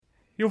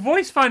Your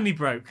voice finally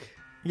broke.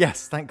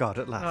 Yes, thank God,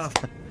 at last.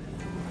 Oh.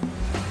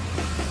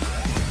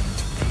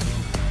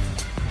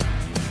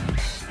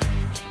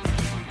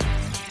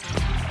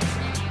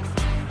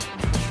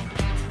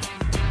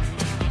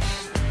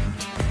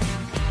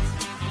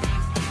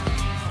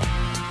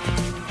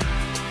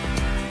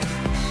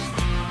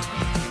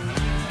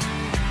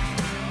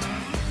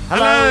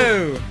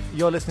 Hello!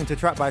 You're listening to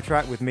Track by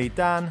Track with me,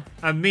 Dan.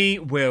 And me,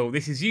 Will.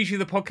 This is usually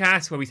the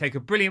podcast where we take a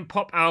brilliant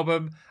pop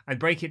album and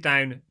break it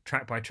down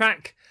track by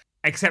track.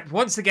 Except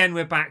once again,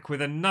 we're back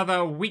with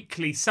another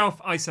weekly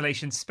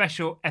self-isolation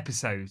special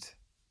episode.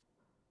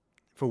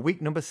 For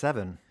week number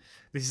 7.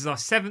 This is our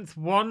 7th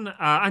one.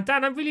 And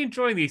Dan, I'm really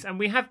enjoying these. And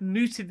we have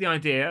mooted the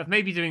idea of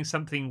maybe doing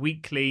something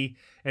weekly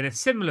in a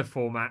similar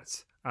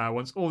format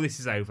once all this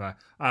is over.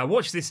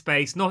 Watch this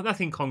space,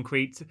 nothing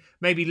concrete.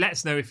 Maybe let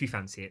us know if you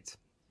fancy it.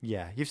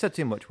 Yeah, you've said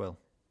too much, Will.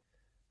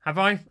 Have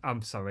I?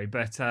 I'm sorry,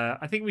 but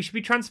I think we should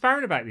be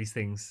transparent about these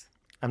things.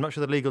 I'm not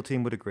sure the legal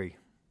team would agree.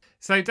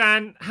 So,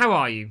 Dan, how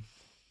are you?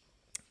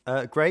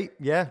 Great,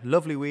 yeah,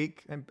 lovely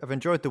week. I've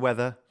enjoyed the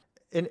weather.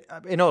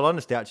 In all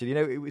honesty, actually, you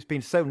know, it's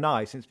been so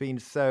nice. It's been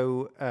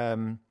so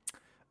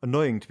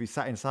annoying to be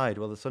sat inside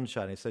while the sun's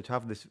shining. So to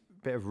have this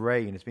bit of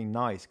rain has been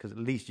nice because at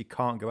least you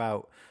can't go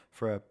out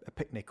for a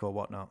picnic or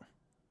whatnot.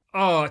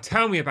 Oh,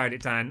 tell me about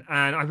it, Dan.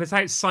 And I was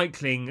out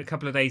cycling a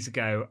couple of days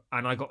ago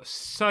and I got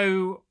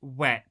so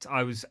wet.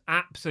 I was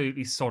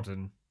absolutely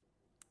sodden.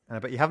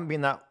 But you haven't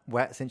been that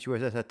wet since you were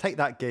at a Take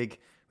That gig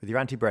with your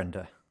Auntie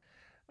Brenda.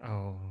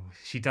 Oh,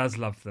 she does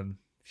love them.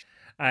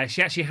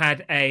 She actually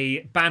had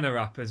a banner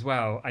up as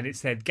well, and it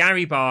said,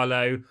 Gary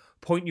Barlow,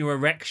 point your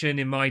erection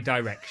in my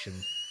direction.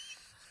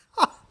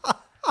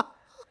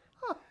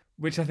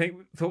 Which I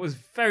thought was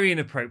very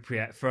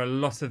inappropriate for a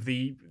lot of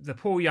the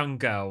poor young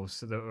girls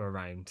that were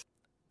around.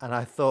 And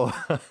I thought,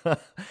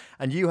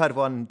 and you had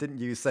one, didn't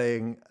you,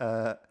 saying,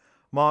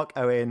 Mark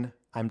Owen,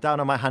 I'm down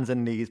on my hands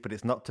and knees, but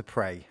it's not to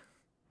pray.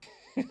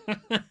 Do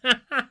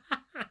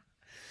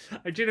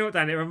you know what,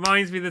 Dan? It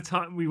reminds me of the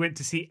time we went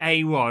to see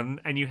A1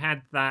 and you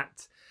had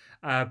that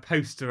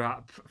poster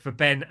up for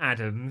Ben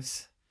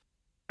Adams.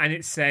 And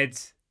it said,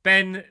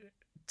 Ben,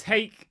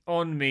 take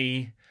on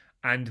me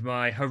and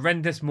my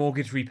horrendous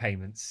mortgage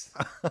repayments.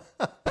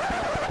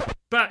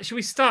 But shall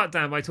we start,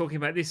 Dan, by talking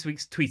about this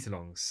week's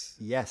tweet-alongs?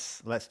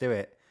 Yes, let's do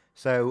it.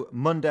 So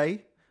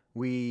Monday,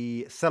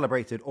 we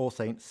celebrated All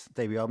Saints'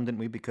 debut album, didn't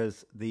we?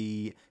 Because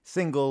the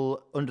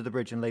single Under the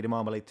Bridge and Lady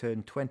Marmalade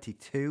turned 22.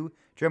 Do you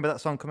remember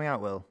that song coming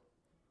out, Will?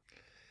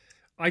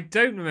 I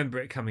don't remember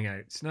it coming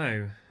out,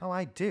 no. Oh,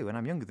 I do, and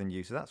I'm younger than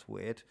you, so that's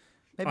weird.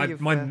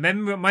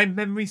 My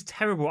memory's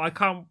terrible. I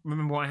can't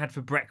remember what I had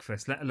for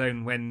breakfast, let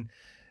alone when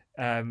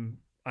I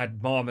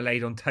had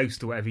marmalade on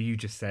toast or whatever you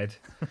just said.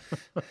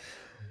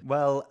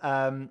 Well,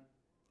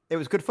 it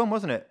was good fun,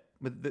 wasn't it,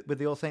 with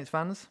the All Saints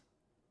fans?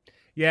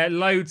 Yeah,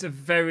 loads of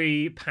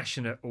very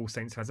passionate All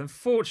Saints fans.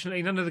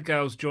 Unfortunately, none of the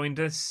girls joined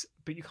us,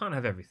 but you can't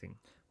have everything.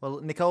 Well,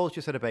 Nicole's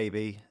just had a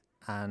baby,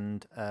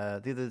 and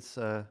the others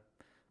are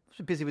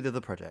busy with other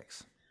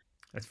projects.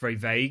 That's very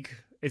vague.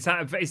 Is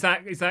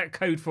that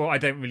code for I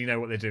don't really know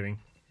what they're doing?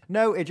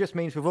 No, it just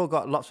means we've all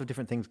got lots of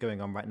different things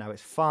going on right now.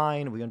 It's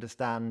fine, we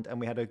understand, and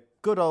we had a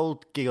good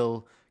old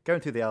giggle going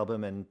through the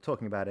album and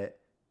talking about it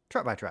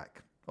track by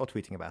track, or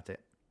tweeting about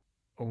it.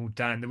 Oh,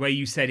 Dan, the way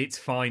you said it's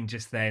fine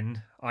just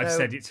then. I've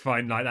said it's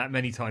fine like that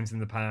many times in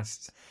the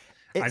past.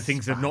 And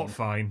things are not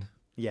fine.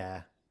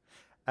 Yeah.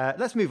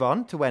 Let's move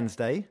on to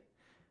Wednesday.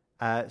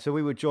 So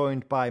we were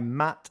joined by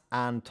Matt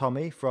and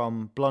Tommy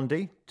from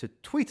Blondie to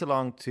tweet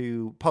along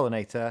to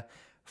Pollinator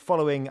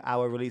following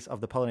our release of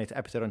the Pollinator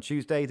episode on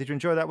Tuesday. Did you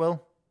enjoy that,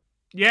 Will?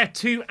 Yeah,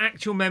 2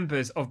 actual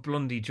members of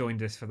Blondie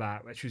joined us for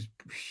that, which was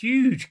a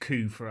huge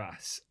coup for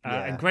us.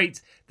 And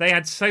great. They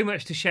had so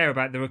much to share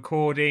about the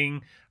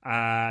recording,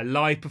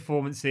 live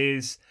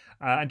performances,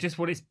 and just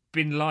what it's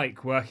been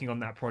like working on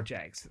that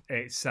project.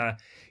 It's,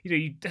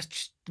 you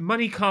just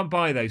money can't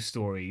buy those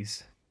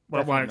stories.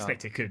 Well, I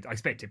expect it could. I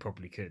expect it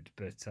probably could,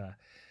 but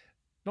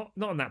not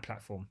on that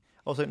platform.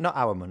 Also, not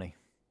our money.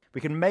 We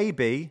can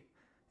maybe,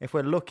 if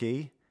we're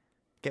lucky,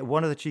 get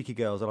one of the cheeky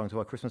girls along to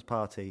our Christmas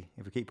party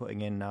if we keep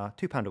putting in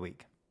 £2 a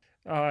week.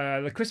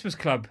 The Christmas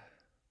Club.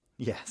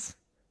 Yes.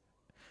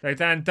 So,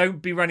 Dan,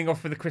 don't be running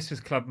off with the Christmas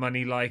Club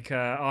money like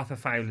Arthur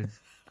Fowler.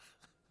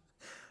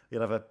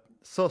 You'll have a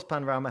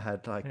saucepan round my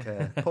head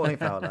like Pauline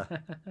Fowler.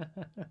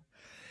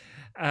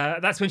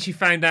 That's when she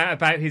found out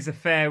about his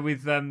affair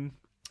with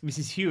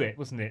Mrs. Hewitt,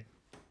 wasn't it?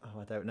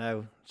 Oh, I don't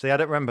know. See, I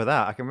don't remember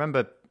that. I can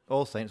remember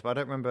All Saints, but I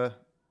don't remember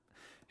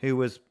who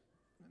was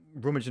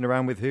rummaging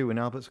around with who in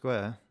Albert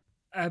Square.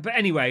 But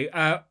anyway,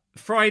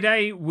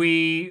 Friday,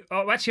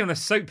 actually on a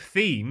soap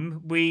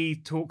theme, we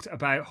talked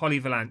about Holly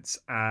Valance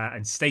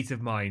and State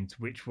of Mind,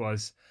 which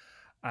was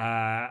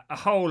a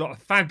whole lot of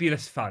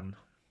fabulous fun.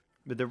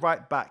 With the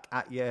right back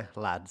at you,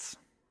 lads.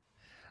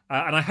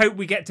 And I hope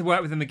we get to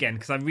work with them again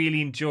because I'm really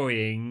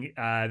enjoying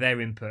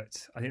their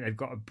input. I think they've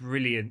got a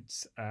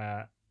brilliant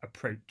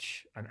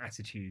approach and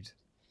attitude.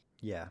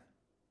 Yeah.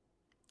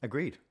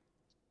 Agreed.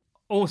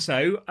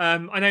 Also,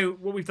 I know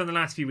what we've done the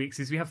last few weeks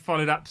is we have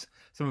followed up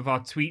some of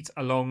our tweet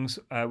alongs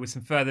with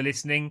some further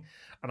listening.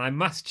 And I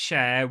must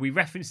share, we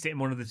referenced it in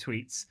one of the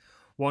tweets,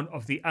 one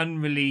of the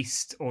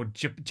unreleased or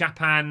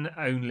Japan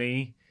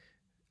only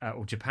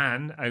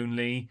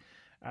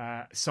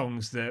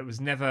songs that was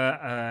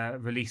never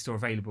released or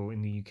available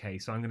in the UK.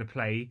 So I'm going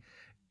to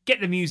get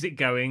the music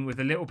going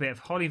with a little bit of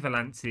Holly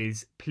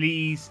Valance's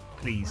Please,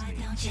 Please Me.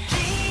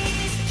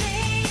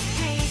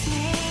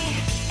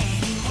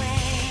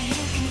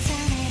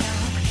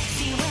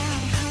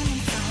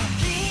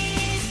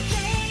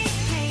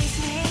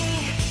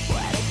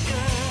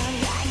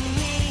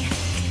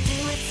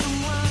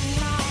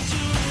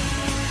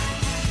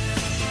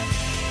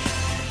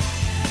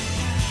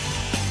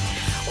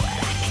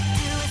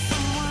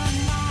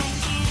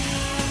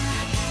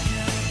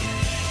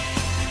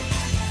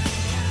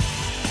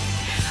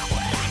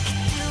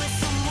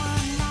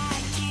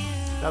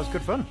 That was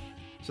good fun.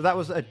 So that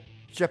was a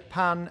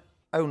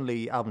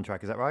Japan-only album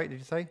track, is that right? Did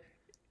you say?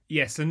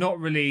 Yes, so not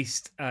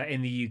released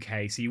in the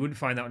UK, so you wouldn't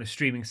find that on a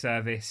streaming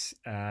service.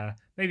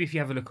 Maybe if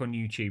you have a look on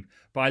YouTube.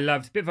 But I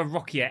loved a bit of a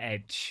rockier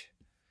edge.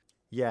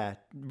 Yeah,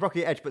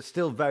 rockier edge, but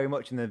still very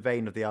much in the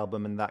vein of the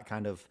album and that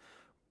kind of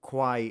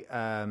quite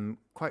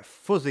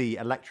fuzzy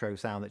electro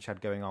sound that she had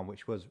going on,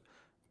 which was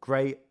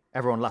great.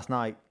 Everyone last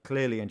night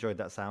clearly enjoyed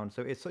that sound.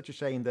 So it's such a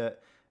shame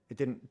that it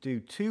didn't do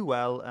too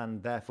well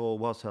and therefore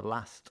was her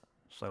last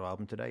solo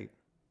album to date.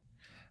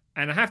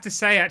 And I have to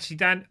say, actually,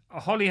 Dan,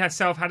 Holly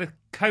herself had a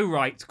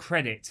co-write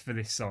credit for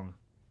this song.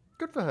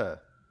 Good for her.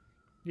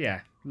 Yeah,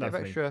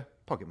 lovely. Extra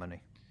pocket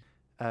money.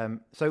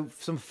 So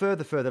some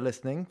further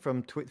listening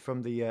from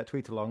the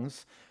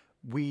tweet-alongs.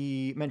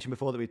 We mentioned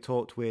before that we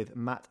talked with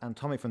Matt and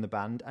Tommy from the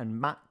band,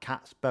 and Matt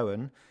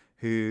Katz-Bowen,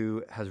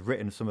 who has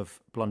written some of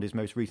Blondie's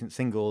most recent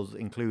singles,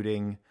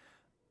 including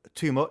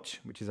Too Much,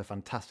 which is a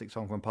fantastic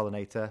song from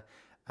Pollinator.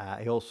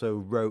 He also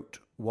wrote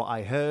What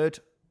I Heard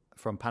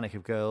from Panic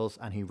of Girls,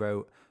 and he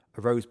wrote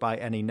A Rose by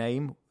Any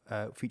Name,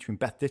 featuring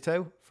Beth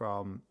Ditto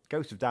from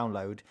Ghost of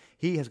Download.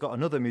 He has got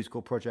another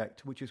musical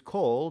project which is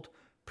called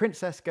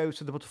Princess Goes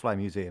to the Butterfly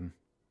Museum.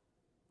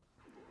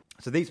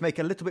 So these make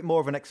a little bit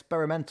more of an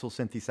experimental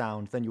synthy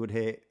sound than you would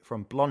hear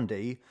from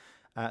Blondie,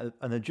 and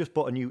they just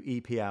bought a new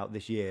EP out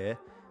this year,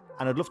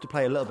 and I'd love to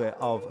play a little bit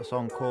of a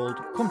song called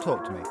Come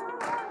Talk to Me.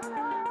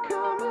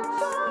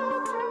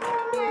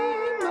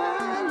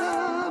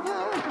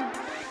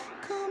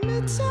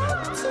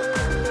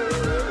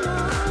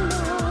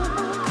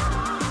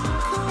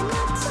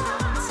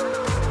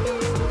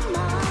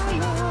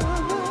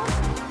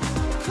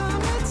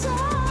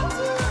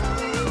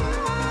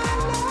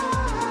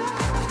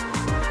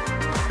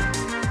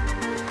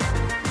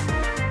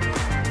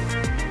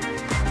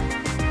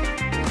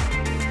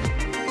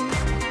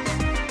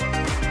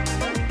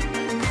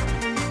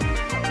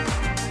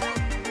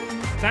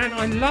 Dan,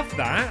 I love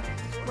that.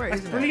 Great,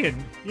 that's brilliant.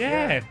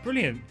 Yeah,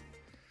 brilliant.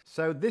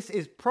 So this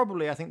is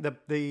probably, I think,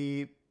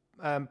 the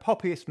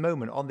poppiest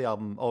moment on the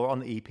album, or on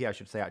the EP, I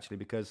should say, actually,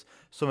 because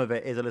some of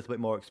it is a little bit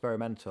more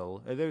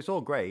experimental. It's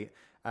all great,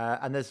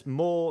 and there's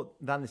more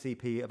than this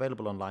EP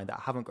available online that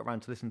I haven't got around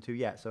to listen to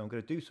yet. So I'm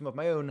going to do some of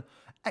my own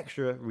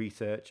extra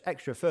research,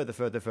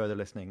 further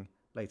listening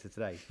later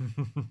today.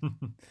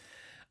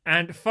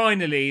 And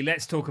finally,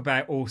 let's talk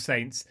about All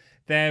Saints.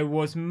 There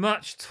was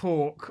much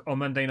talk on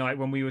Monday night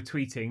when we were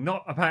tweeting,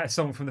 not about a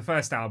song from the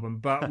first album,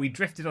 but we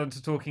drifted on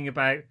to talking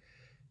about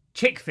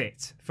Chick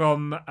Fit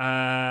from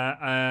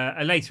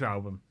a later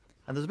album.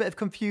 And there's a bit of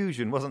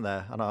confusion, wasn't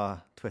there, on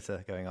our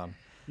Twitter going on?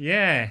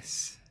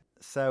 Yes.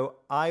 So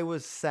I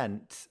was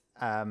sent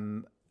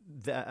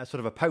a sort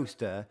of a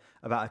poster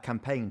about a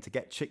campaign to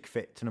get Chick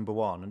Fit to number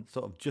one, and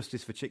sort of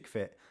justice for Chick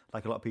Fit,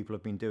 like a lot of people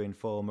have been doing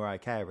for Mariah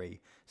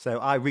Carey. So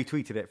I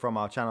retweeted it from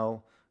our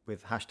channel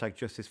with hashtag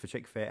justice for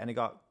Chick Fit, and it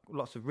got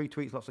lots of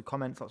retweets, lots of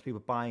comments, lots of people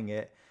buying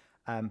it.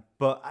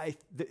 But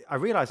I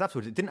realised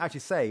afterwards it didn't actually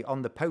say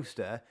on the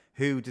poster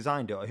who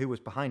designed it or who was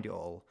behind it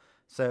all.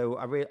 So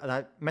I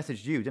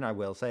messaged you, didn't I,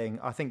 Will, saying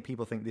I think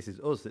people think this is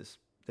us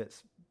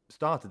that's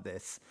started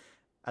this.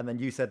 And then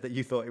you said that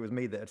you thought it was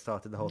me that had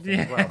started the whole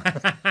thing as well.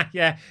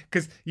 Yeah,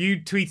 because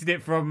you tweeted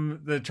it from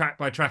the track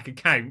by track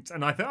account,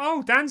 and I thought,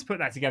 oh, Dan's put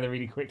that together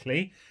really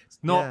quickly. It's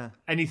not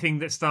anything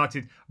that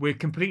started. We're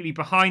completely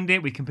behind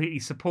it. We completely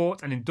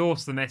support and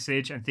endorse the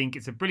message and think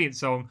it's a brilliant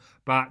song,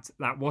 but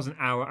that wasn't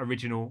our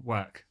original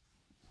work.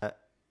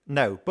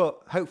 No,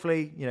 but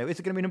hopefully, is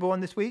it going to be number one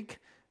this week?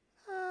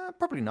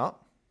 Probably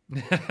not.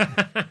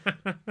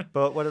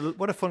 But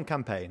what a fun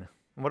campaign.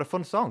 And what a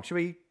fun song. Should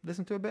we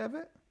listen to a bit of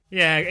it?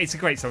 Yeah, it's a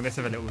great song. Let's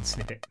have a little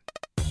snippet.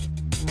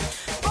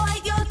 Boy,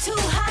 you're too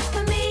hot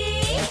for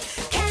me.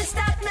 Can't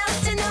stop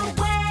melting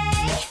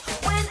away.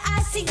 When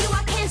I see you,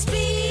 I can't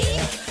speak.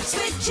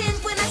 Switching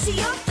when I see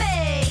your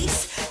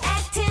face.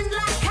 Acting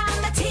like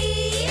I'm a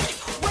teen.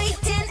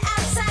 Waiting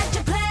outside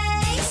your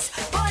place.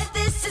 Boy,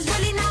 this is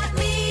really not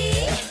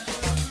me.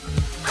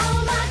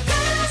 Oh my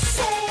God,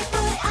 say,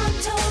 boy, I'm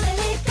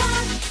totally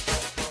gone.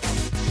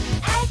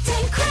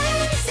 Acting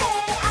crazy.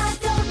 I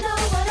don't know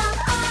what I'm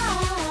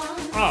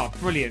on. Oh,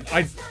 brilliant.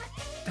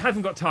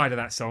 haven't got tired of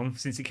that song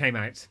since it came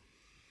out.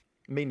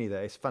 Me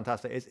neither. It's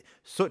fantastic. It's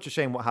such a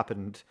shame what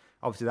happened.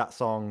 Obviously, that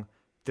song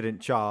didn't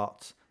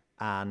chart,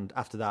 and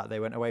after that, they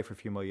went away for a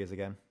few more years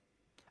again.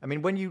 I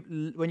mean, when you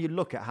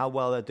look at how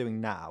well they're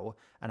doing now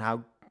and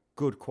how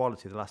good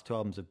quality the last two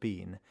albums have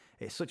been,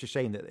 it's such a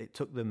shame that it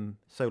took them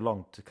so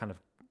long to kind of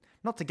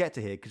not to get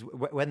to here, because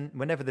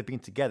whenever they've been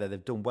together,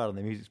 they've done well and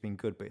the music's been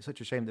good. But it's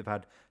such a shame they've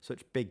had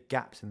such big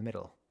gaps in the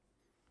middle.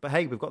 But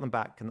hey, we've got them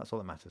back, and that's all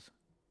that matters.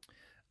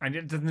 And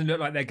it doesn't look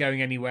like they're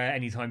going anywhere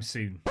anytime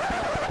soon.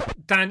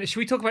 Dan, should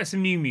we talk about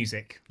some new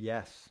music?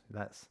 Yes,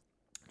 let's.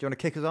 Do you want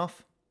to kick us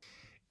off?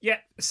 Yeah,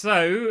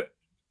 so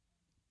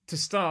to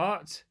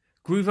start,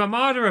 Groove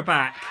Armada are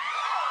back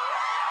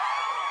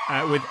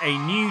with a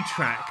new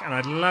track, and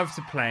I'd love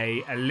to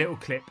play a little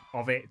clip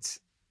of it.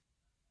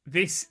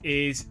 This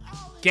is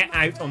Get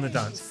Out on the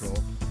Dance Floor.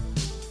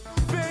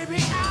 Baby,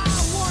 I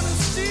wanna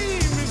see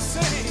me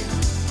sing.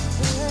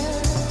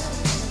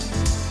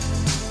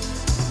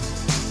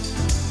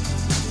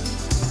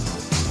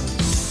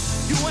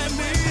 You and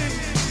me.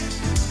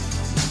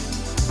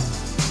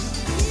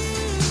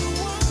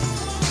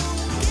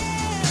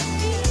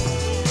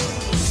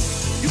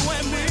 You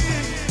and me.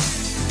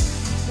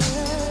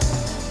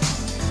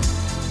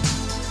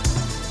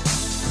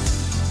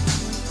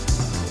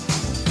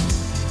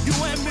 You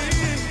and me.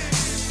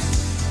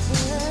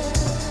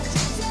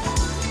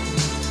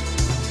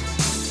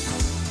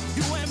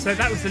 So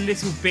that was a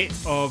little bit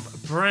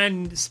of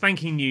brand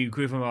spanking new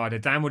Groove Armada.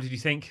 Dan, what did you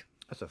think?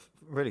 That's a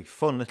really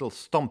fun little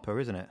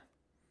stomper, isn't it?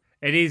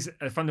 It is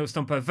a fun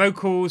little stomper.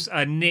 Vocals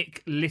are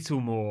Nick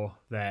Littlemore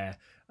there.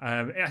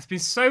 It's been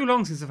so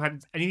long since I've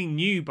had anything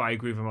new by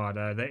Groove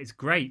Armada that it's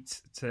great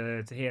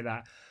to hear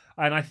that.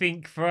 And I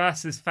think for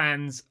us as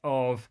fans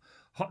of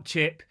Hot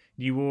Chip,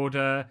 New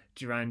Order,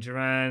 Duran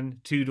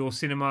Duran, Two Door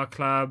Cinema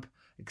Club,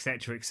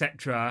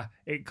 etc.,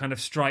 it kind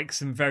of strikes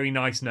some very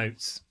nice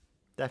notes.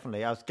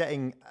 Definitely. I was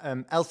getting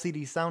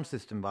LCD Sound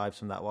System vibes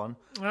from that one.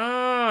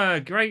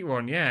 Ah, great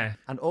one, yeah.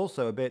 And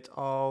also a bit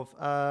of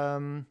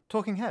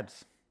Talking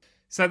Heads.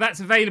 So that's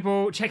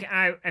available. Check it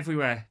out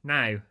everywhere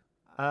now.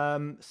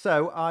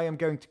 So I am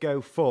going to go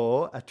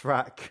for a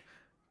track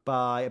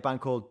by a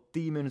band called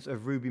Demons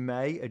of Ruby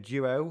May, a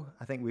duo.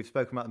 I think we've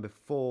spoken about them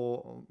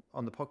before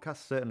on the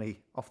podcast,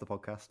 certainly off the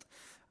podcast.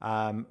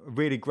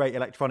 Really great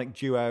electronic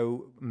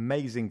duo,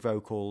 amazing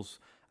vocals.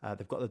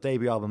 They've got the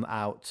debut album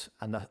out,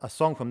 and a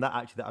song from that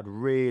actually that I'd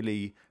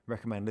really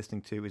recommend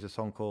listening to is a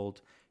song called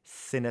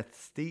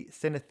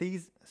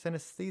Synesthesia.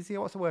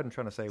 What's the word I'm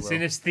trying to say? Will?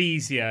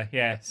 Synesthesia,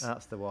 yes.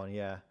 That's the one,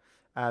 yeah.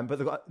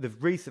 But they've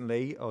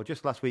recently, or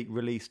just last week,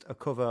 released a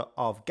cover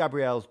of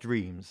Gabrielle's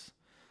Dreams.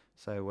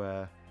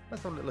 So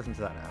let's have a listen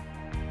to that now.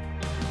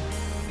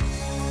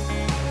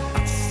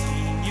 I've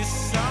seen you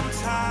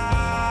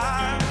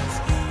sometimes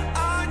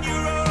on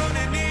your own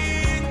and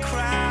in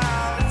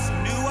crowds.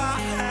 Knew I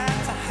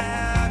had to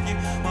have you.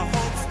 My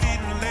hopes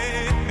didn't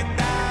let me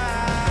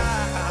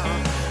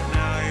down.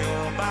 Now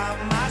you're by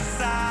my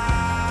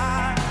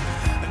side,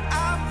 and I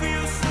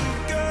feel so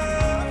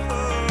good.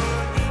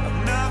 I've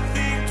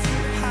nothing to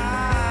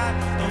hide.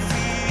 Don't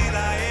feel I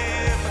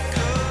ever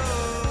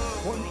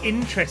could. What an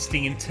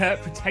interesting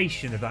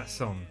interpretation of that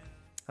song.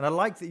 And I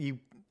like that you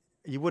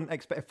wouldn't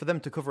expect, for them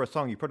to cover a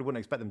song, you probably wouldn't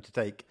expect them to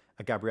take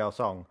a Gabrielle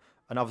song.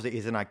 And obviously it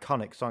is an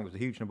iconic song. It was a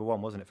huge number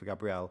one, wasn't it, for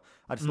Gabrielle?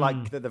 I just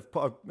like that they've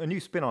put a new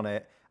spin on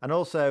it. And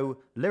also,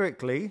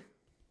 lyrically,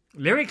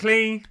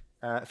 it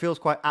feels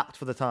quite apt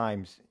for the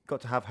times. Got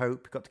to have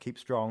hope, got to keep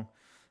strong.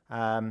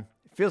 It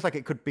feels like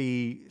it could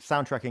be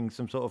soundtracking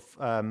some sort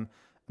of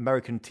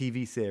American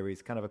TV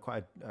series, kind of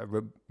quite a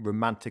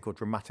romantic or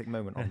dramatic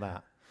moment on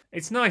that.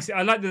 It's nice.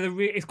 I like that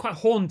it's quite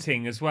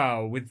haunting as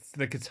well with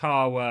the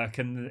guitar work,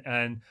 and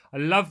I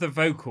love the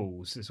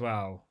vocals as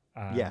well.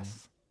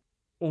 Yes.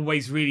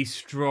 Always really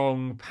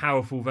strong,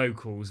 powerful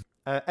vocals.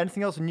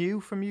 Anything else new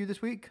from you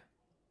this week?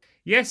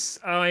 Yes,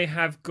 I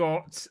have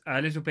got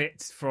a little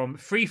bit from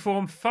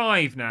Freeform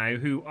 5 now,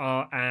 who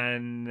are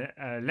an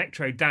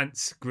electro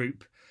dance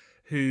group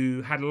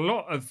who had a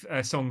lot of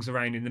songs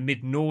around in the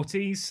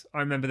mid-noughties. I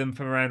remember them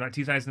from around like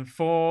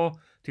 2004,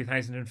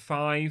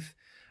 2005.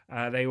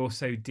 They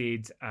also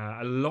did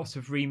a lot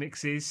of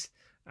remixes.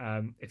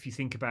 If you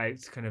think about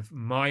kind of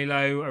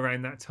Milo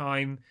around that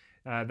time,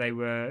 they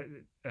were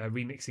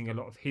remixing a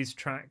lot of his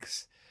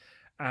tracks.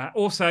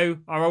 Also,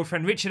 our old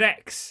friend Richard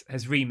X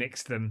has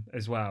remixed them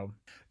as well.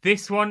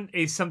 This one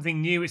is something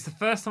new. It's the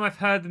first time I've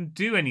heard them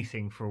do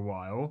anything for a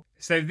while.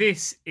 So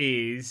this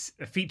is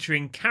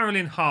featuring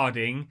Carolyn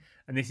Harding,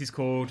 and this is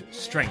called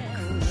Strength.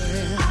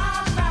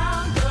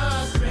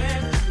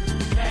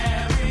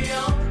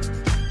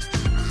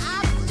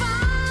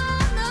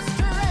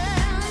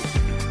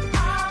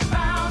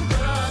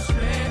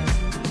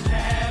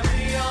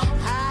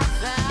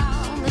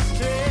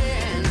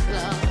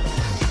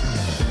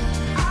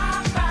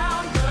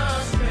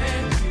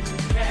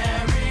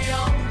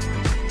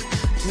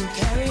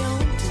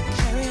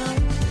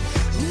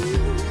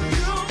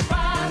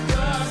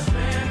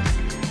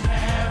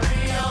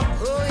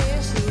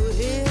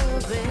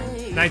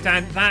 Now,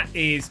 Dan, that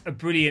is a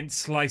brilliant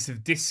slice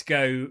of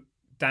disco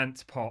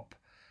dance pop,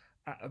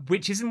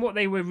 which isn't what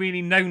they were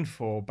really known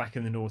for back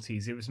in the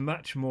noughties. It was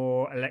much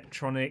more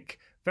electronic,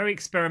 very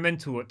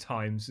experimental at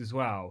times as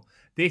well.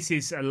 This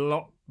is a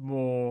lot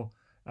more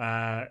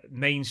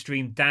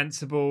mainstream,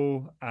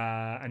 danceable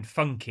and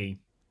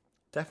funky.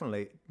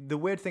 Definitely. The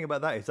weird thing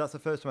about that is that's the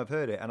first time I've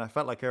heard it, and I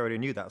felt like I already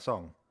knew that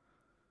song.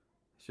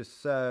 It's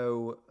just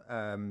so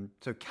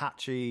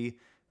catchy,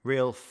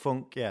 real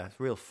funk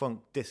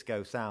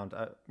disco sound.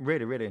 I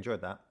really, really enjoyed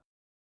that.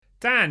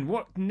 Dan,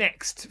 what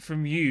next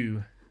from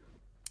you?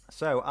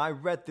 So I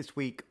read this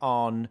week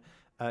on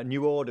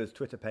New Order's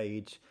Twitter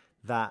page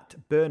that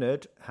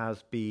Bernard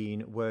has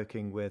been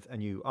working with a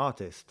new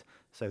artist.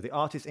 So the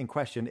artist in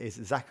question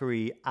is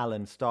Zachary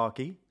Allen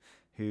Starkey,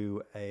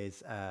 who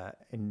is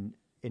in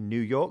New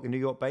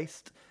York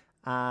based.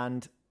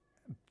 And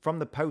from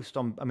the post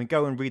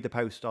go and read the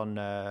post on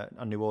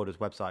New Order's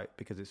website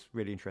because it's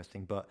really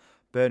interesting. But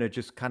Bernard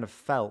just kind of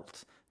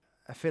felt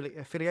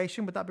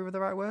affiliation. Would that be the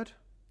right word?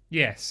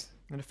 Yes.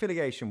 An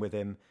affiliation with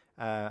him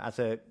as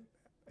a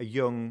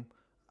young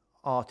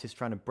artist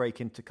trying to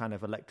break into kind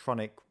of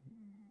electronic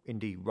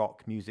indie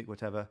rock music,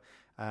 whatever,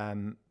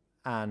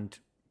 and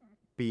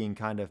being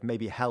kind of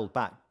maybe held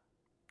back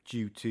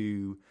due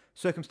to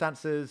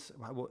circumstances,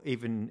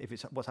 even if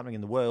it's what's happening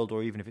in the world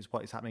or even if it's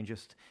what is happening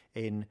just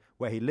in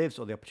where he lives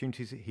or the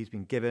opportunities he's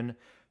been given.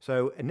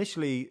 So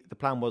initially the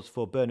plan was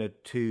for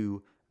Bernard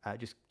to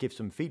just give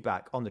some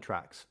feedback on the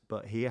tracks,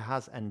 but he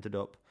has ended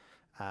up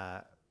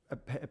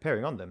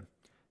appearing on them.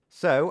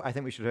 So I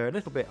think we should hear a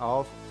little bit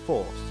of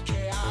Force.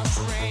 Chaos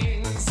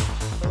reigns,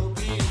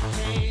 opiate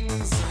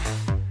pains,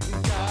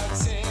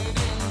 gutted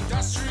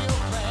industrial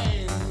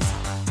planes,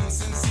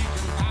 decency,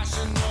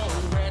 compassion,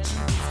 nowhere to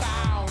be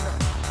found.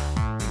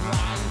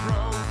 Line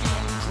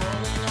broken,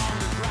 crawling on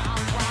the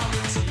ground, while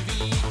the TV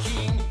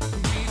king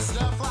reads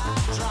the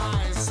flag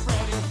drive,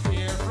 spreading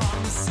fear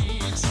from sea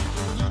to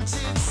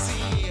polluted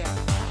sea.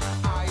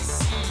 I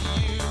see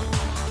you,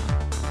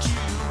 do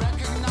you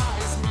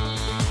recognize me?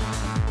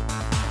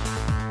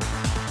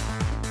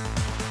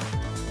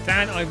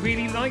 Dan, I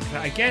really like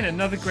that. Again,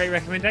 another great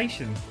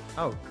recommendation.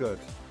 Oh, good.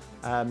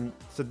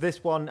 So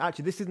this one,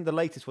 actually, this isn't the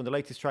latest one. The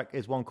latest track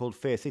is one called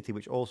Fear City,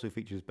 which also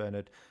features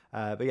Bernard.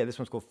 But yeah, this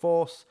one's called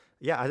Force.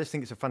 Yeah, I just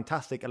think it's a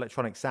fantastic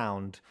electronic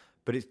sound,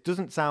 but it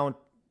doesn't sound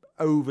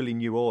overly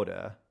New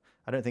Order.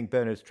 I don't think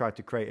Bernard's tried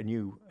to create a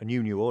new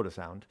New Order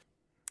sound.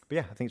 But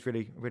yeah, I think it's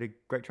really, really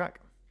great track.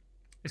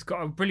 It's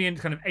got a brilliant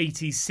kind of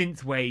 80s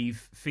synthwave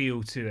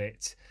feel to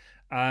it.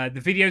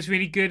 The video's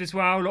really good as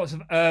well. Lots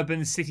of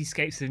urban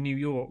cityscapes of New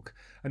York.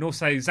 And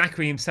also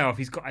Zachary himself,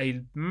 he's got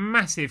a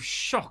massive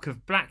shock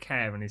of black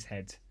hair on his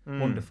head.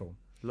 Wonderful.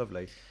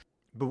 Lovely.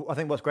 But I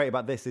think what's great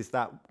about this is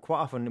that quite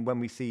often when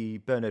we see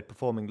Bernard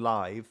performing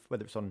live,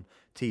 whether it's on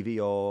TV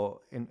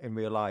or in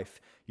real life,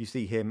 you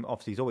see him,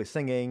 obviously he's always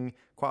singing.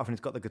 Quite often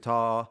he's got the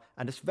guitar.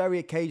 And just very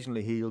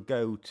occasionally he'll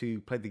go to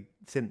play the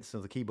synths or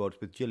the keyboards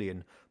with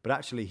Gillian. But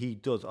actually he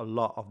does a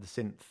lot of the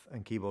synth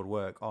and keyboard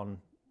work on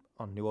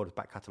New Order's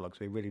back catalogue,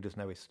 so he really does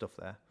know his stuff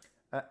there.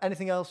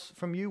 Anything else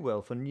from you,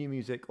 Will, for new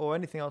music, or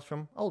anything else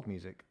from old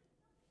music?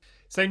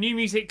 So new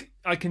music,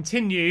 I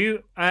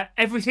continue.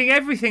 Everything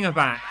are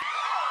back.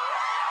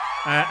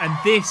 And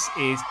this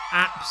is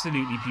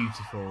absolutely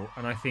beautiful.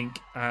 And I think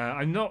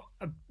I'm not,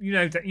 you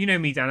know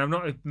me, Dan, I'm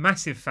not a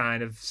massive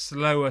fan of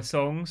slower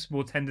songs,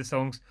 more tender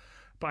songs,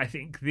 but I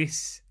think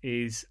this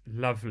is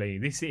lovely.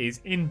 This is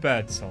In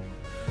Birdsong.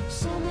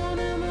 Someone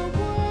in the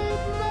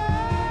woodland,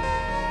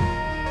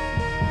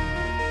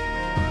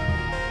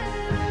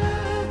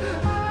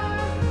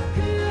 I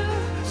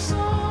hear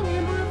song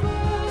in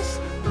reverse,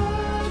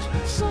 bird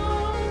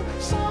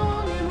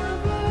song in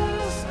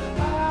reverse,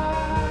 I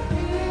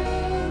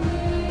hear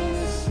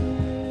me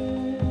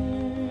sing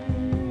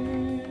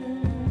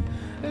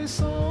a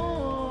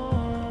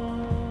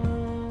song.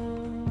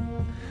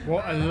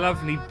 What a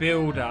lovely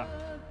build-up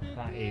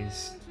that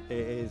is. It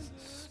is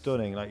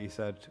stunning, like you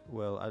said,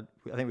 Will. I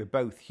think we're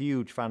both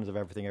huge fans of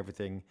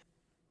Everything.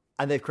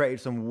 And they've created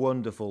some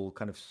wonderful,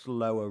 kind of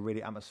slower,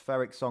 really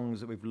atmospheric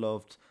songs that we've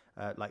loved.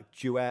 Like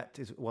Duet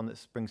is one that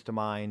springs to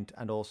mind.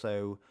 And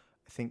also,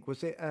 I think,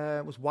 was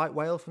White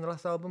Whale from the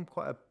last album?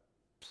 Quite a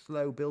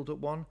slow build-up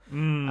one.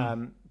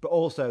 But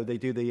also, they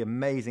do the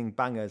amazing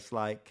bangers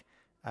like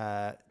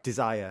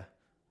Desire.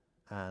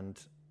 And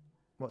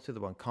what's the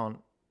other one? Can't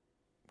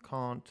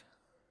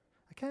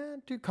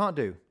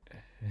do.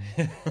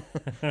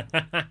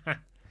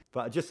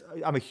 But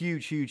I'm a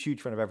huge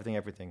fan of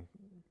Everything.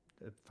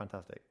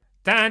 Fantastic.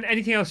 Dan,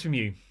 anything else from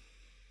you?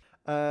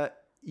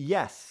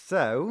 Yes.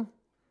 So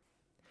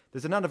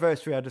there's an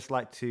anniversary I'd just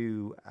like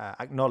to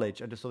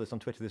acknowledge. I just saw this on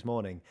Twitter this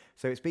morning.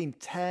 So it's been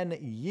 10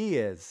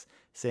 years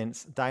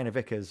since Diana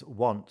Vickers'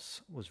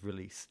 Once was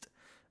released.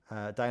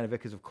 Diana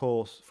Vickers, of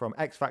course, from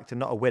X Factor,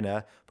 not a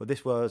winner, but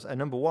this was a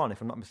number one,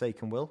 if I'm not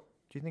mistaken, Will.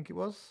 Do you think it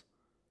was?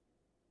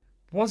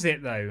 Was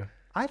it, though?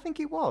 I think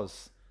it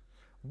was.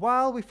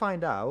 While we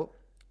find out,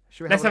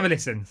 Let's have a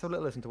listen. Let's have a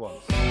little listen to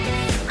Once.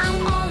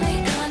 I'm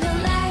only gonna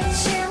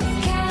let you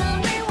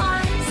carry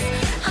one.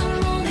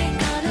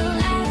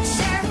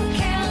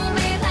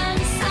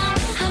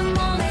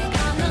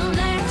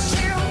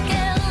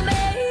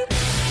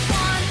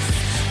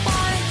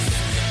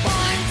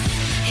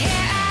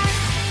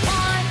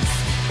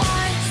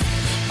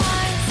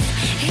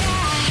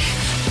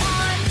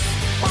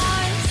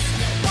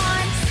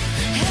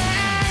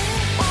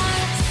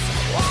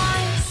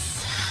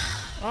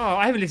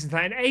 haven't listened to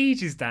that in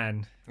ages,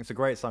 Dan. It's a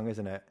great song,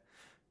 isn't it?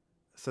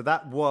 So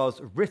that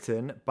was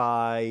written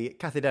by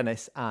Kathy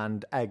Dennis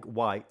and Egg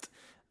White,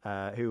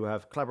 who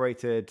have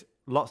collaborated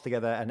lots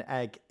together. And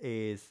Egg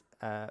is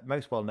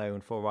most well known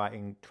for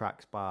writing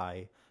tracks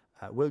by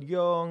Will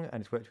Young,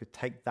 and he's worked with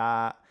Take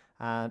That,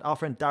 and our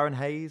friend Darren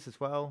Hayes as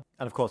well.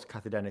 And of course,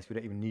 Kathy Dennis, we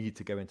don't even need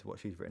to go into what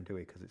she's written, do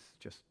we? Because it's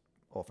just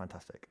all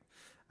fantastic.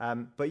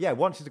 But yeah,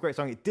 Once is a great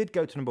song. It did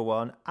go to number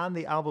 1, and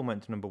the album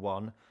went to number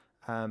 1.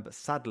 But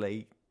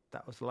sadly,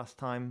 that was the last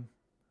time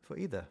for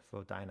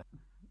Diana.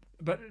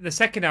 But the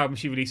second album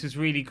she released was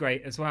really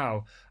great as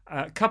well.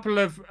 A couple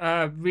of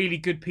really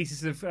good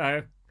pieces of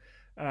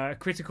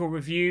critical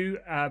review.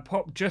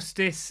 Pop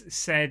Justice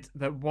said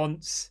that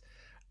Once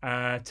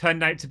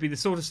turned out to be the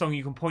sort of song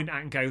you can point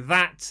at and go,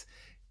 that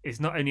is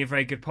not only a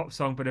very good pop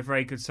song, but a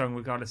very good song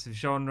regardless of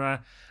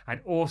genre.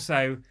 And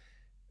also,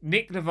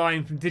 Nick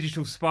Levine from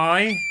Digital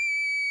Spy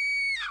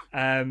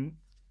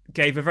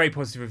gave a very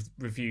positive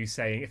review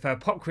saying, if her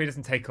pop career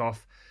doesn't take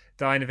off,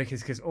 Diana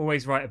Vickers could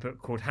always write a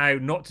book called How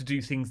Not to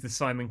Do Things the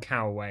Simon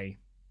Cowell Way.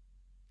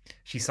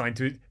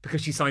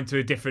 Because she signed to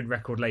a different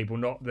record label,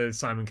 not the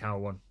Simon Cowell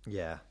one.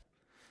 Yeah.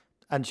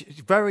 And she's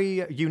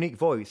very unique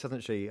voice,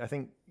 hasn't she? I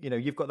think,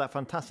 you've got that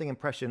fantastic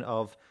impression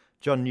of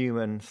John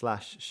Newman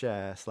 /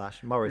 Cher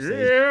 / Morrissey.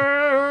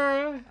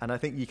 Yeah. And I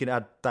think you can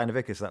add Diana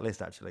Vickers to that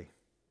list, actually.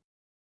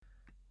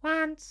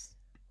 Once.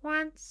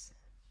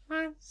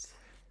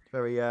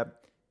 Very,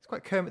 it's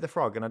quite Kermit the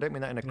Frog, and I don't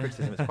mean that in a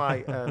criticism. It's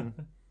quite,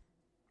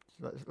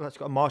 it's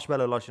got a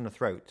marshmallow lodged in the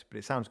throat, but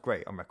it sounds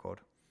great on record.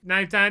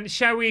 Now, Dan,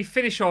 shall we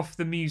finish off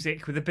the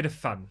music with a bit of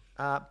fun?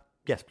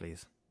 Yes,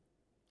 please.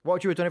 What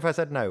would you have done if I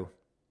said no?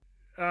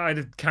 I'd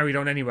have carried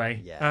on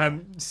anyway. Yeah.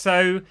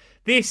 So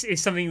this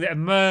is something that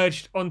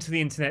emerged onto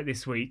the internet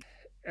this week.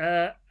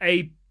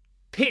 A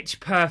pitch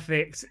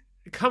perfect,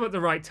 come at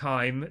the right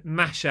time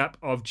mashup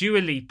of Dua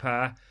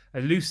Lipa,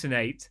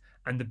 Hallucinate,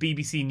 and the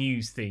BBC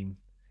News theme.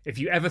 If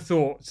you ever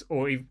thought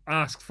or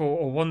asked for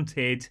or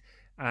wanted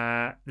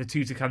the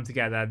two to come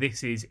together,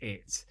 this is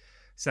it.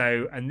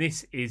 So, and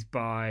this is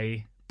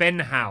by Ben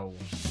Howell.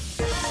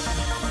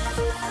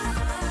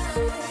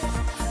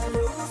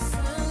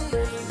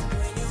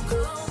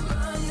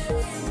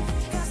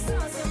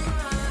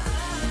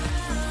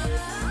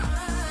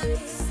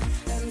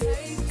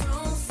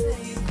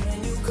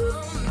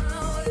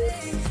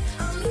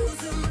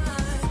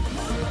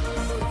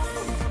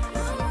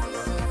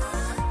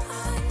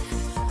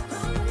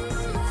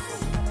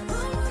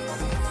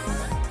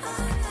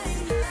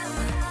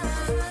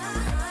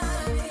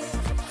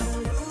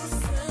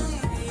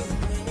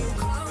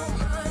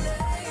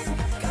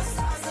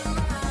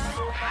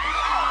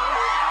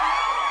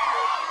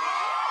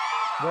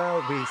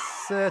 Well, we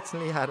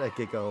certainly had a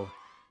giggle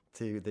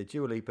to the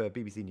Dua Lipa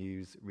BBC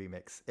News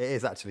remix. It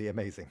is actually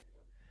amazing.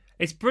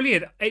 It's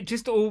brilliant. It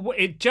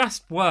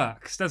just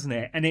works, doesn't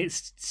it? And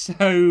it's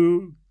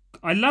so...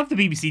 I love the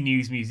BBC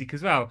News music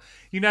as well.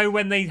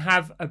 When they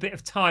have a bit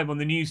of time on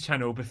the news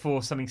channel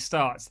before something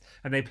starts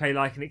and they play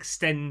like an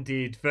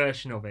extended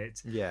version of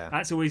it. Yeah.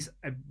 That's always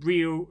a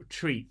real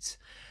treat.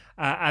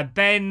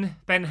 Ben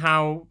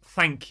Howell,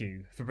 thank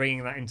you for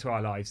bringing that into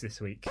our lives this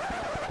week.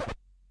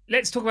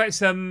 Let's talk about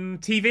some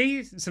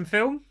TV, some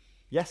film.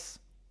 Yes.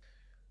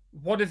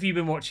 What have you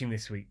been watching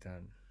this week,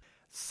 Dan?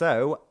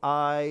 So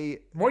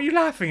What are you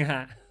laughing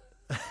at?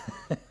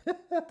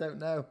 I don't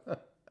know.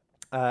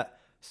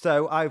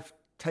 So I've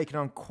taken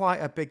on quite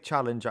a big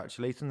challenge,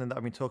 actually, something that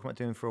I've been talking about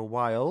doing for a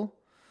while.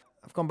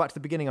 I've gone back to the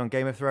beginning on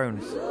Game of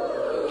Thrones.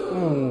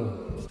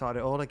 Ooh. Started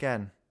it all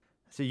again.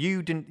 So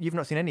you've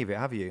not seen any of it,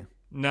 have you?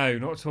 No,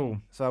 not at all.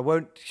 So I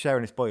won't share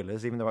any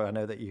spoilers, even though I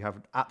know that you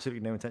have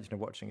absolutely no intention of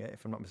watching it,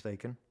 if I'm not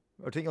mistaken.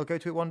 Or do you think you'll go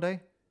to it one day?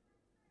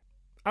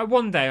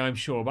 One day, I'm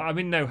sure, but I'm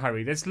in no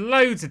hurry. There's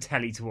loads of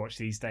telly to watch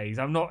these days.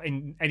 I'm not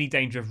in any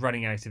danger of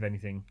running out of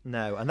anything.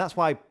 No, and that's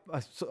why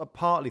I sort of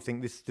partly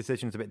think this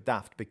decision is a bit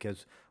daft,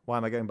 because why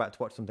am I going back to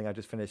watch something I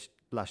just finished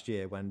last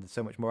year when there's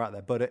so much more out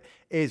there? But it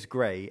is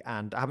great,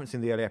 and I haven't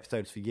seen the early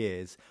episodes for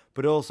years.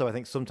 But also, I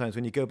think sometimes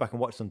when you go back and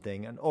watch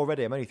something, and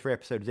already I'm only 3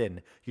 episodes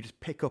in, you just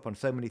pick up on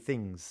so many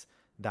things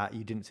that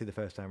you didn't see the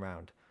first time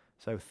round.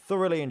 So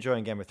thoroughly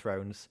enjoying Game of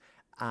Thrones.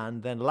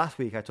 And then last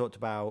week I talked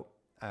about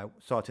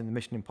starting the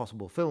Mission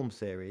Impossible film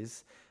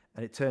series,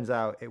 and it turns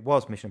out it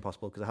was Mission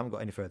Impossible because I haven't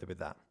got any further with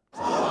that.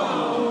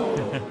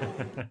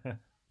 So.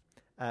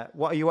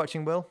 What are you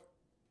watching, Will?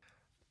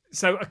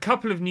 So a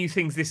couple of new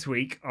things this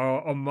week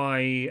are on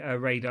my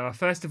radar.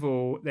 First of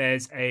all,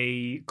 there's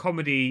a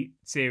comedy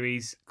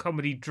series,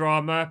 comedy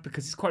drama,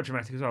 because it's quite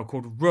dramatic as well,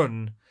 called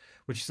Run,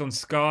 which is on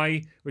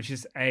Sky, which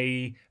is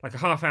a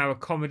half-hour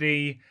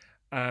comedy.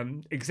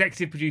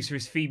 Executive producer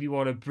is Phoebe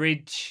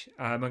Waller-Bridge,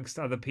 amongst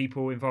other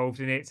people involved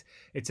in it.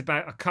 It's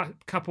about a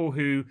couple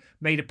who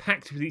made a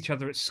pact with each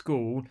other at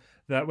school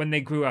that when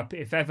they grew up,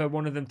 if ever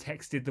one of them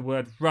texted the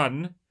word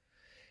run,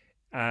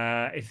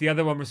 if the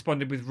other one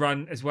responded with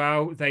run as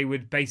well, they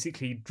would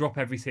basically drop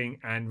everything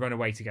and run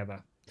away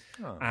together.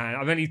 Oh. And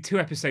I'm only 2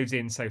 episodes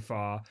in so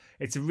far.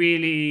 It's a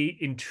really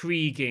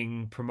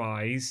intriguing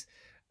premise.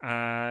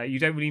 You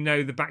don't really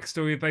know the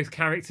backstory of both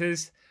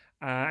characters,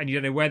 and you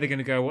don't know where they're going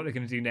to go, what they're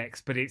going to do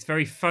next. But it's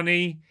very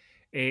funny.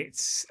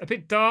 It's a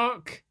bit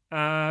dark,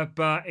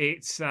 but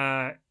it's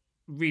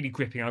really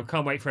gripping. I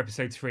can't wait for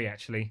episode 3,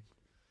 actually.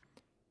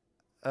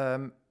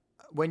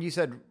 When you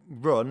said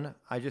run,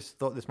 I just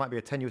thought this might be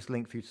a tenuous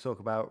link for you to talk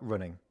about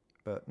running.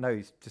 But no,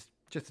 it's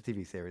just a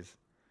TV series.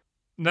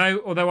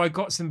 No, although I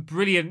got some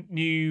brilliant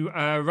new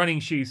running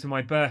shoes for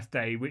my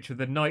birthday, which were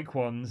the Nike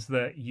ones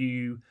that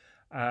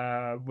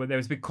where there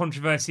was a big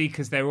controversy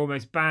because they were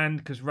almost banned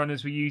because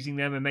runners were using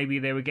them and maybe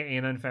they were getting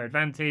an unfair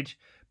advantage.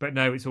 But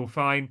no, it's all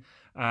fine.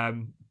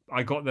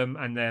 I got them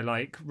and they're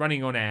like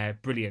running on air.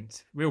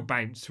 Brilliant. Real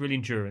bounce, real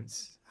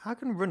endurance. How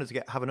can runners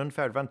have an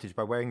unfair advantage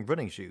by wearing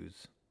running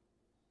shoes?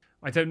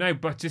 I don't know,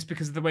 but just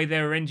because of the way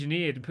they were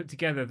engineered and put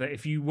together, that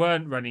if you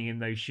weren't running in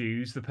those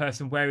shoes, the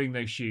person wearing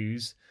those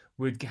shoes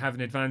would have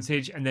an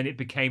advantage, and then it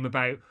became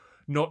about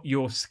not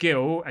your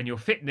skill and your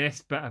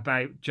fitness, but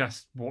about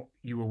just what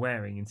you were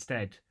wearing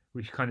instead,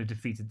 which kind of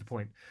defeated the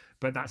point.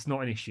 But that's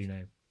not an issue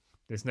now.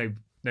 There's no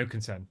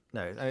concern.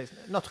 No, it's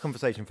not a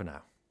conversation for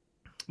now.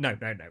 No.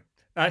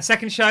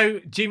 Second show,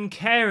 Jim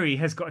Carrey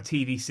has got a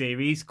TV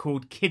series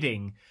called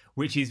Kidding,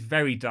 which is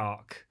very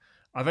dark.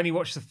 I've only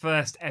watched the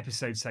first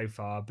episode so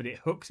far, but it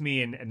hooked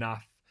me in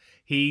enough.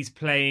 He's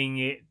playing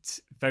it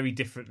very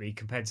differently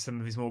compared to some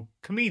of his more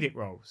comedic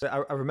roles. I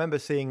remember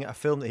seeing a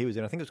film that he was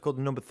in. I think it was called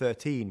Number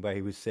 13, where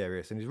he was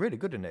serious, and he's really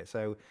good in it.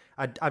 So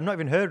I've not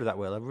even heard of that,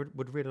 Will. I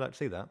would really like to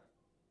see that.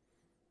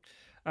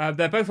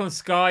 They're both on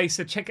Sky,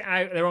 so check it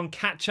out. They're on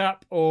Catch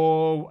Up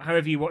or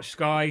however you watch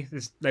Sky.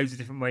 There's loads of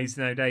different ways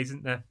nowadays,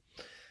 isn't there?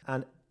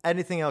 And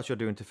anything else you're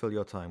doing to fill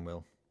your time,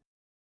 Will?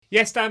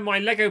 Yes, Dan, my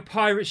Lego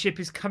pirate ship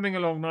is coming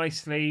along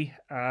nicely,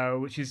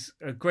 which is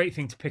a great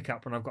thing to pick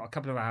up when I've got a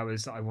couple of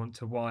hours that I want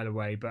to while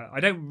away. But I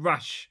don't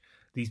rush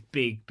these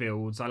big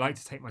builds. I like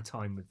to take my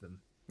time with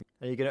them.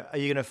 Are you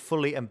gonna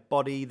fully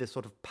embody this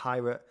sort of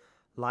pirate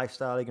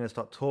lifestyle? Are you gonna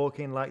start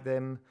talking like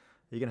them?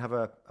 Are you gonna have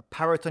a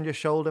parrot on your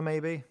shoulder,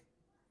 maybe?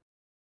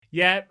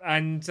 Yeah,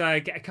 and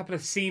get a couple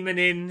of seamen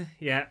in.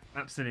 Yeah,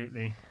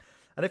 absolutely.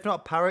 And if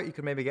not a parrot, you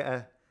could maybe get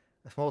a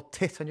small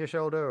tit on your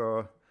shoulder or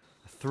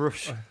a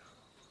thrush.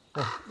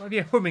 Or maybe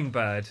a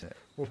hummingbird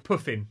or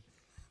puffin.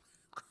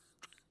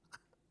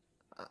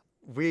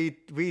 We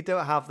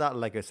don't have that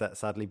Lego set,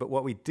 sadly, but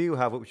what we do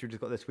have, which we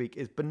just got this week,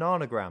 is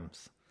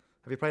bananagrams.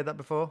 Have you played that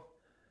before?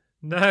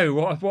 No,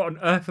 what on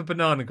earth are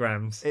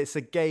bananagrams? It's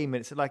a game.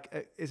 It's a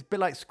bit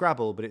like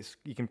Scrabble, but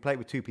you can play it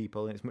with 2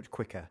 people and it's much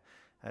quicker.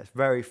 It's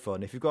very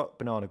fun. If you've got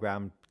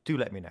bananagram, do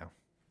let me know.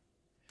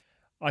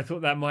 I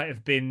thought that might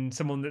have been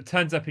someone that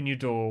turns up in your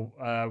door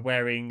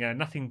wearing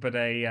nothing but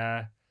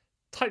a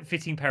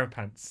tight-fitting pair of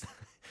pants.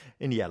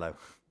 In yellow.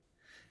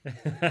 I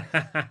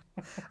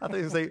thought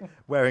you were say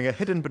wearing a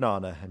hidden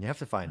banana and you have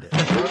to find it.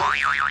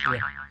 Yeah.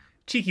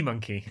 Cheeky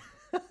monkey.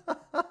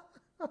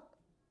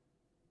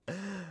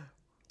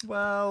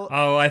 Well...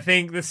 Oh, I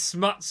think the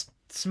smut's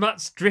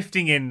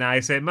drifting in now,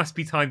 so it must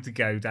be time to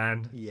go,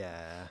 Dan.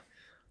 Yeah.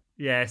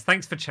 Yes,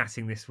 thanks for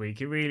chatting this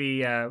week. It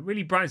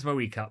really brightens my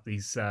week up,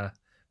 these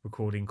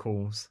recording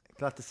calls.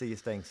 Glad to see you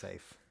staying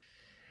safe.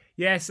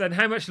 Yes, and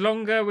how much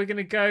longer we're going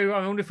to go?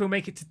 I wonder if we'll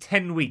make it to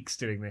 10 weeks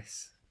doing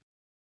this.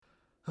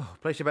 Oh,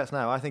 place your bets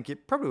now. I think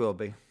it probably will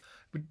be.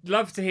 We'd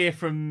love to hear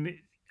from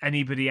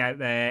anybody out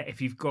there. If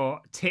you've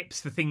got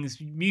tips for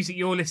things, music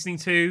you're listening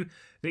to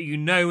that you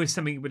know is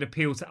something that would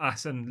appeal to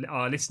us and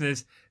our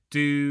listeners,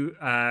 do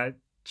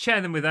share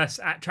them with us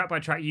at Track by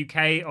Track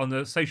UK on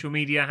the social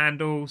media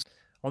handles.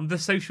 On the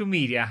social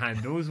media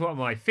handles, what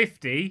am I,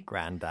 50?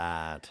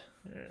 Grandad.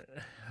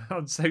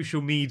 On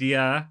social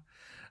media.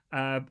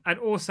 And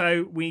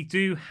also, we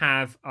do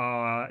have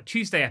our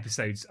Tuesday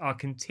episodes are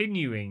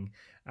continuing,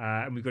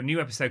 and we've got a new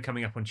episode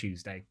coming up on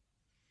Tuesday.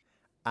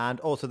 And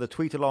also, the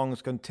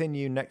tweet-alongs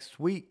continue next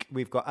week.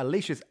 We've got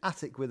Alicia's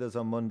Attic with us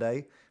on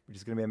Monday, which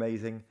is going to be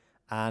amazing,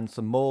 and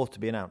some more to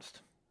be announced.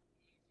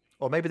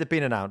 Or maybe they've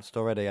been announced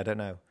already, I don't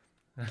know.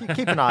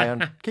 Keep an eye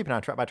on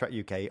Track by Track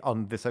UK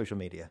on the social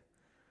media.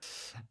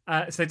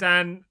 So,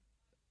 Dan,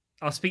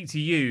 I'll speak to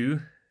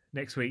you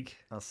next week.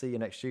 I'll see you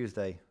next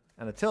Tuesday.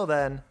 And until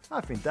then,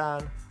 I've been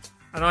Dan.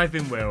 And I've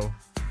been Will.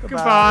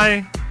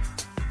 Goodbye. Goodbye.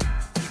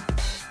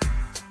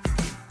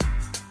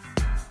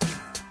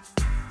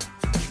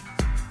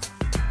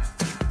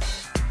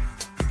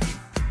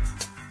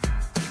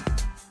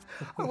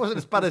 It wasn't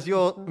as bad as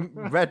your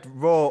red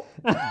raw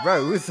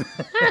rose.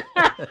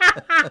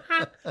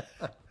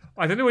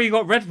 I don't know where you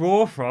got red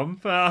raw from,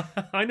 but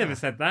I never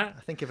said that.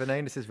 I think if an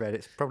anus is red,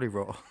 it's probably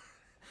raw.